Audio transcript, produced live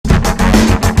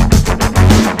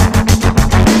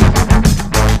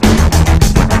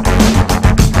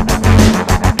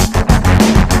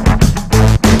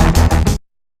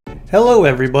Hello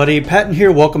everybody, Patton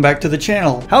here, welcome back to the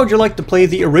channel. How would you like to play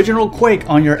the original Quake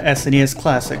on your SNES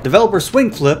Classic? Developer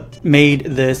Swingflip made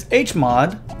this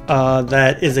HMod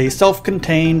that is a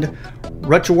self-contained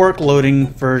Retroarch loading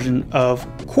version of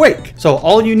Quake. So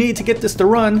all you need to get this to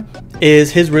run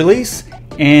is his release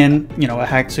and, you know, a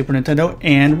hacked Super Nintendo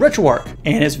and Retroarch.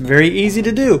 And it's very easy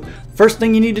to do. First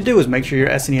thing you need to do is make sure your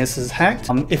SNES is hacked.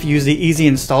 If you use the easy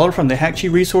installer from the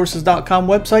Hakchi Resources.com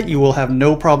website, you will have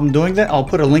no problem doing that. I'll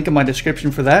put a link in my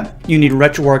description for that. You need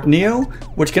Retroarch Neo,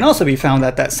 which can also be found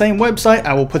at that same website.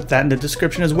 I will put that in the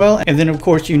description as well. And then of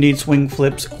course you need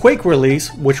Swingflip's Quake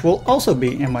release, which will also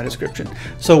be in my description.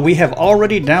 So we have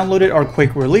already downloaded our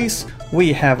Quake release.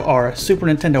 We have our Super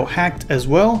Nintendo hacked as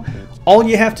well. All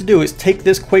you have to do is take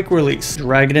this Quake release,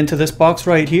 drag it into this box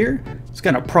right here. It's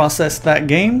going to process that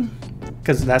game,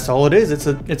 because that's all it is. It's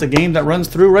a game that runs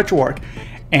through Retroarch.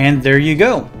 And there you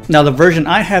go. Now the version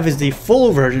I have is the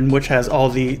full version, which has all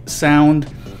the sound,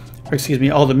 or excuse me,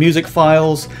 all the music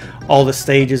files, all the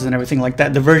stages and everything like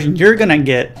that. The version you're going to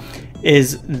get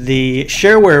is the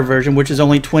shareware version, which is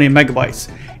only 20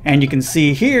 megabytes. And you can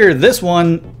see here, this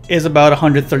one is about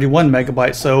 131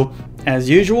 megabytes. So as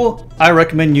usual, I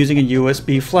recommend using a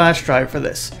USB flash drive for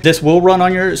this. This will run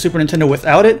on your Super Nintendo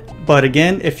without it, but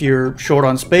again, if you're short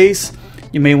on space,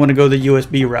 you may want to go the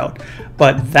USB route.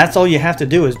 But that's all you have to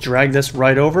do is drag this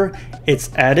right over. It's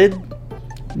added.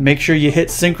 Make sure you hit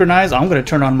synchronize. I'm going to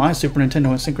turn on my Super Nintendo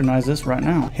and synchronize this right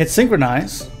now. Hit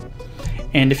synchronize,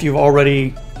 and if you've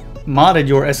already modded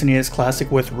your SNES Classic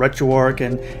with Retroarch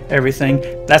and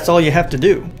everything, that's all you have to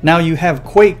do. Now you have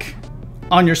Quake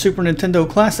on your Super Nintendo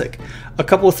Classic. A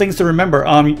couple of things to remember.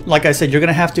 Like I said, you're going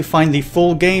to have to find the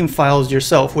full game files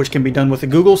yourself, which can be done with a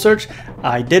Google search.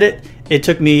 I did it. It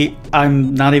took me,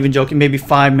 I'm not even joking, maybe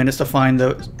 5 minutes to find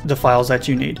the files that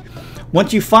you need.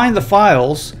 Once you find the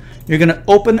files, you're going to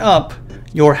open up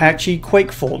your Hakchi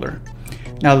Quake folder.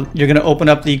 Now you're going to open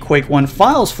up the Quake 1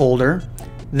 files folder.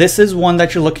 This is one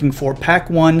that you're looking for,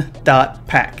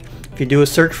 pack1.pack. If you do a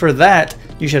search for that,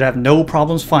 you should have no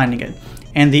problems finding it.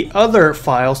 And the other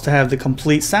files to have the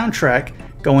complete soundtrack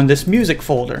go in this music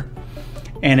folder.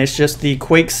 And it's just the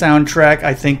Quake soundtrack.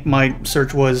 I think my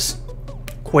search was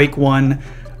Quake 1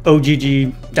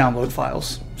 OGG download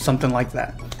files, something like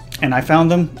that. And I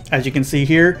found them, as you can see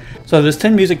here. So there's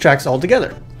 10 music tracks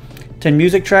altogether. 10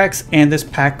 music tracks and this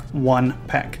pack 1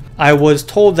 pack. I was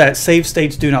told that save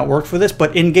states do not work for this,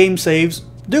 but in-game saves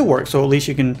do work. So at least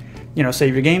you can, you know,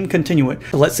 save your game, continue it.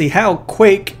 So let's see how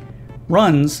Quake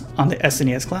runs on the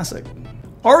SNES Classic.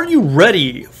 Are you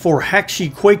ready for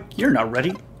Hakchi Quake? You're not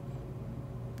ready.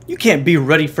 You can't be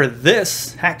ready for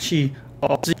this. Hakchi.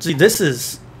 Oh, see, this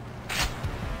is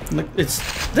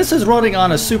running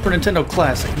on a Super Nintendo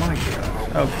Classic. My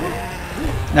God.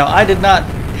 Okay. Now I did not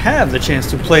have the chance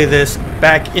to play this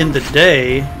back in the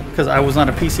day because I was not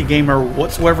a PC gamer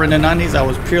whatsoever in the 90s. I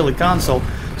was purely console.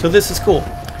 So this is cool.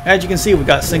 As you can see, we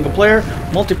got single player.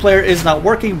 Multiplayer is not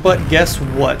working, but guess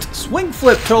what?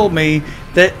 Swingflip told me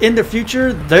that in the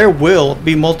future there will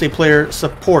be multiplayer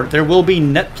support. There will be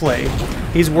net play.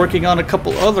 He's working on a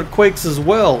couple other Quakes as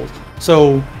well.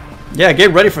 So yeah,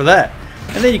 get ready for that.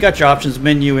 And then you got your options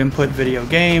menu, input video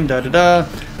game, da-da-da.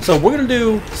 So we're going to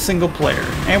do single player,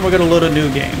 and we're going to load a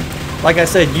new game. Like I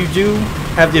said, you do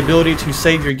have the ability to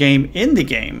save your game in the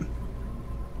game.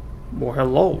 Well,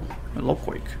 hello. Hello,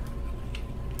 Quake.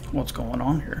 What's going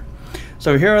on here?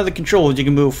 So here are the controls. You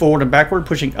can move forward and backward,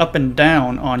 pushing up and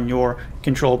down on your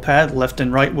control pad. Left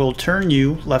and right will turn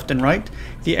you left and right.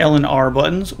 The L and R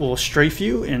buttons will strafe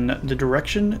you in the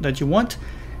direction that you want.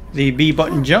 The B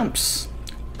button jumps.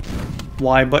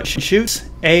 Y button shoots.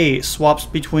 A swaps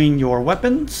between your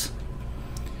weapons.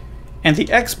 And the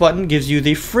X button gives you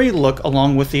the free look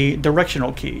along with the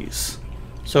directional keys.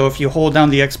 So if you hold down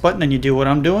the X button and you do what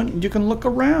I'm doing, you can look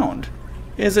around.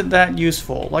 Isn't that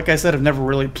useful? Like I said, I've never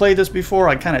really played this before.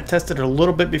 I kind of tested it a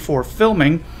little bit before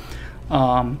filming.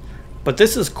 But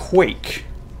this is Quake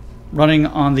running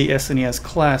on the SNES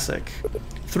Classic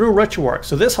through Retroarch.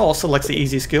 So this all selects the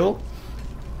easy skill.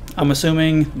 I'm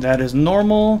assuming that is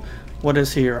normal. What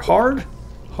is here? Hard?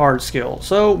 Hard skill.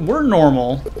 So we're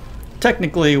normal.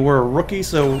 Technically we're a rookie,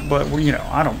 so but you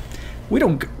know,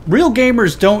 real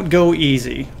gamers don't go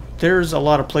easy. There's a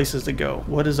lot of places to go.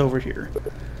 What is over here?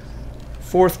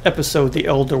 4th episode, the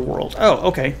Elder World. Oh,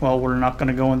 okay. Well, we're not going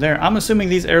to go in there. I'm assuming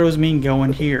these arrows mean go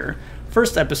in here.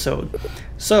 1st episode.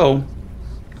 So,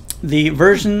 the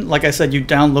version, like I said, you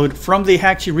download from the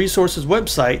Hakchi Resources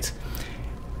website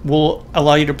will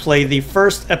allow you to play the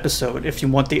 1st episode. If you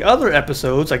want the other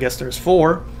episodes, I guess there's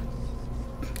 4,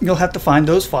 you'll have to find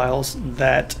those files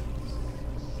that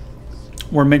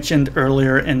were mentioned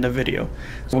earlier in the video.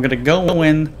 So we're going to go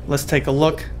in, let's take a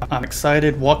look. I'm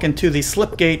excited. Walk into the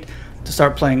slip gate to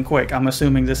start playing Quake. I'm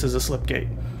assuming this is a slip gate.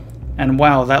 And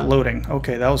wow, that loading.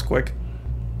 Okay, that was quick.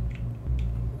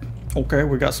 Okay,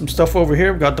 we got some stuff over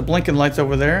here. We got the blinking lights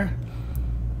over there.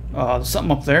 There's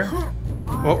something up there.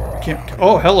 Oh, can't.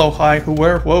 Oh, hello, hi, who,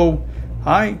 where? Whoa,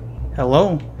 hi,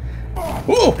 hello.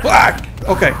 Whoa, ah!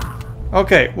 Okay,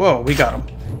 okay, whoa, we got him.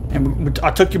 And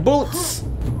I took your bullets.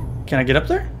 Can I get up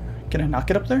there? Can I not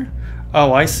get up there?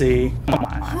 Oh, I see. Come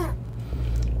on.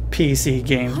 PC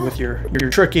games with your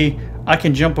tricky. I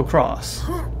can jump across.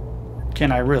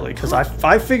 Can I really? Because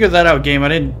I figured that out, game. I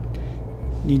didn't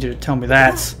need you to tell me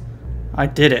that. I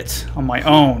did it on my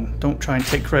own. Don't try and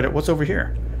take credit. What's over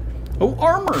here? Oh,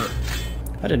 armor.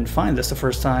 I didn't find this the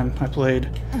first time I played.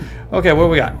 Okay, what do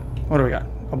we got? What do we got?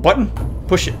 A button?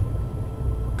 Push it.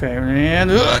 Okay,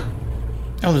 and...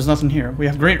 oh, there's nothing here. We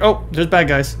have green... oh, there's bad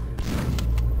guys.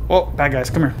 Oh, bad guys,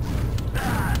 come here.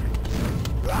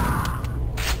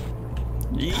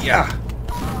 Yeah.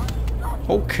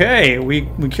 Okay, we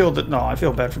killed it. No, I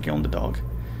feel bad for killing the dog.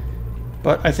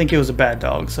 But I think it was a bad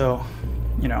dog, so,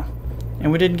 you know.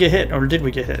 And we didn't get hit, or did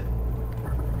we get hit?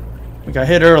 We got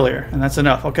hit earlier, and that's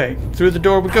enough. Okay, through the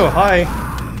door we go. Hi.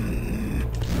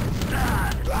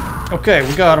 Okay,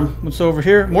 we got him. What's over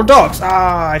here? More dogs.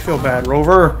 Ah, I feel bad,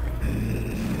 Rover.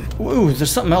 Ooh, there's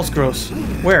something else gross.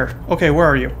 Where? Okay, where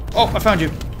are you? Oh, I found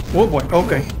you. Oh boy.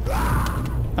 Okay.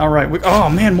 All right. Oh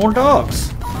man, more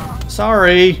dogs.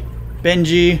 Sorry,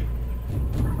 Benji.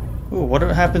 Ooh, what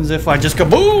happens if I just go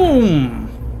boom?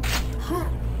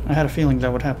 I had a feeling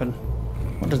that would happen.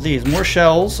 What are these? More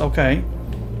shells. Okay.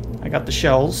 I got the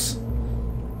shells.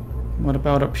 What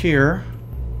about up here?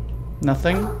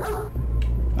 Nothing.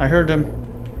 I heard him.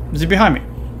 Is he behind me?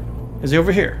 Is he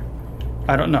over here?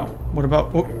 I don't know. What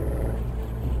about... oh.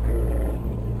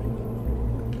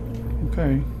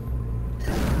 Okay.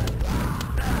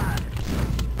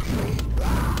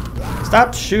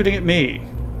 Stop shooting at me.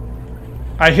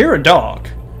 I hear a dog.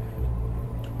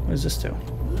 What does this do?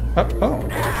 Oh.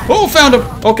 Oh, found him!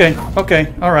 Okay,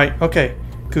 okay, alright, okay.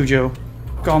 Cujo,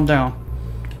 calm down.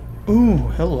 Ooh,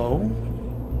 hello.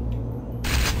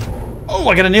 Oh,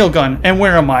 I got a nail gun. And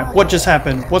where am I? What just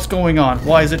happened? What's going on?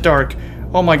 Why is it dark?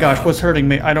 Oh my gosh, what's hurting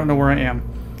me? I don't know where I am.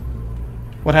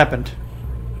 What happened?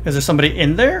 Is there somebody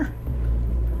in there?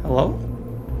 Hello?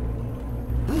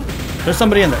 There's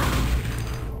somebody in there.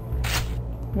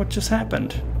 What just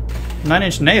happened?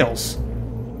 9-inch nails.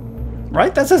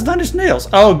 Right? That says 9-inch nails.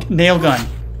 Oh, nail gun.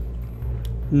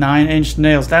 9-inch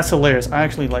nails. That's hilarious. I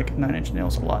actually like 9-inch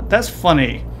nails a lot. That's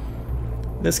funny.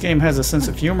 This game has a sense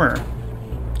of humor.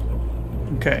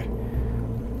 Okay.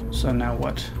 So now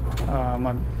what?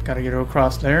 I've got to get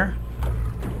across there.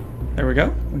 There we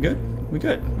go. We good? We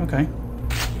good. Okay.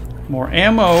 More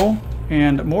ammo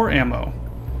and more ammo.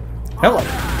 Hello.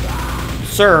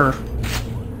 Sir.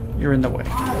 You're in the way.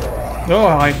 Oh,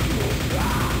 hi.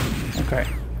 Okay.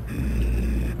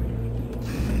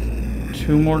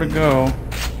 2 more to go.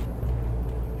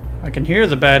 I can hear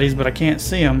the baddies, but I can't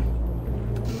see them.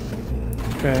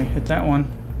 Okay, hit that one.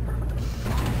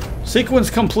 Sequence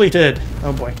completed.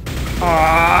 Oh boy.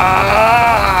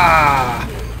 Ah!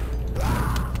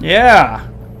 Yeah.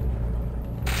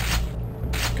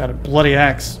 Got a bloody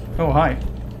axe. Oh, hi.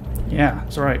 Yeah,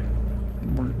 that's right.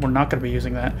 We're not going to be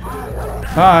using that.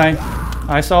 Hi.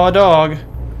 I saw a dog.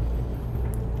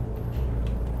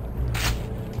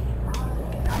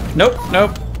 Nope,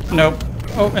 nope, nope.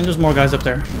 Oh, and there's more guys up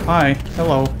there. Hi.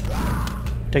 Hello.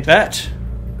 Take that.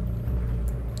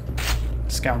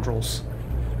 Scoundrels.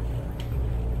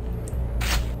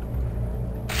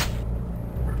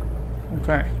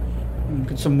 Okay.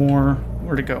 Get some more.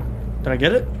 Where'd it go? Did I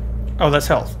get it? Oh, that's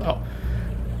health. Oh.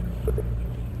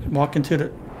 Walk into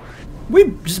the...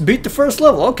 We just beat the first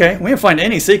level. Okay. We didn't find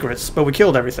any secrets, but we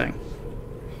killed everything.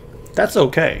 That's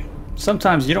okay.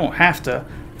 Sometimes you don't have to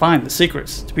find the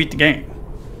secrets to beat the game.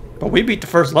 But we beat the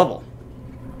first level.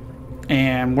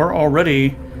 And we're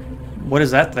already... What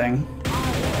is that thing?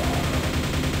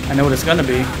 I know what it's gonna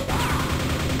be.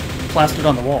 Plastered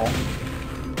on the wall.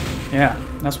 Yeah,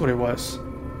 that's what it was.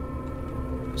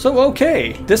 So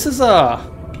okay, this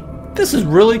is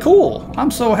really cool.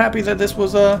 I'm so happy that this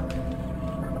was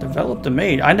developed and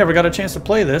made. I never got a chance to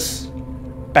play this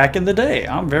back in the day.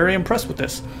 I'm very impressed with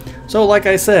this. So like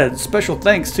I said, special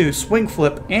thanks to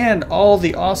Swingflip and all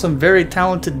the awesome, very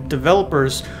talented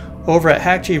developers over at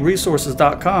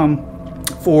HakchiResources.com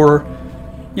for,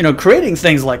 you know, creating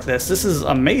things like this. This is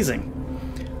amazing.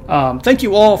 Thank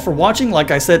you all for watching.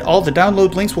 Like I said, all the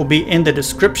download links will be in the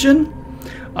description.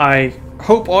 I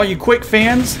hope all you Quake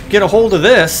fans get a hold of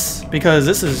this, because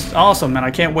this is awesome, and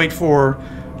I can't wait for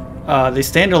the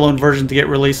standalone version to get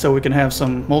released so we can have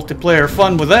some multiplayer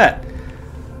fun with that.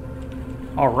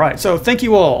 Alright, so thank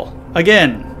you all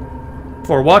again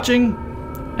for watching,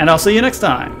 and I'll see you next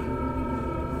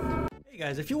time. Hey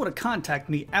guys, if you want to contact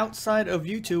me outside of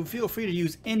YouTube, feel free to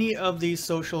use any of these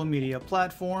social media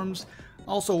platforms.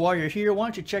 Also, while you're here, why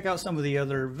don't you check out some of the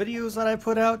other videos that I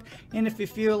put out, and if you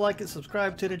feel like it,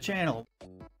 subscribe to the channel.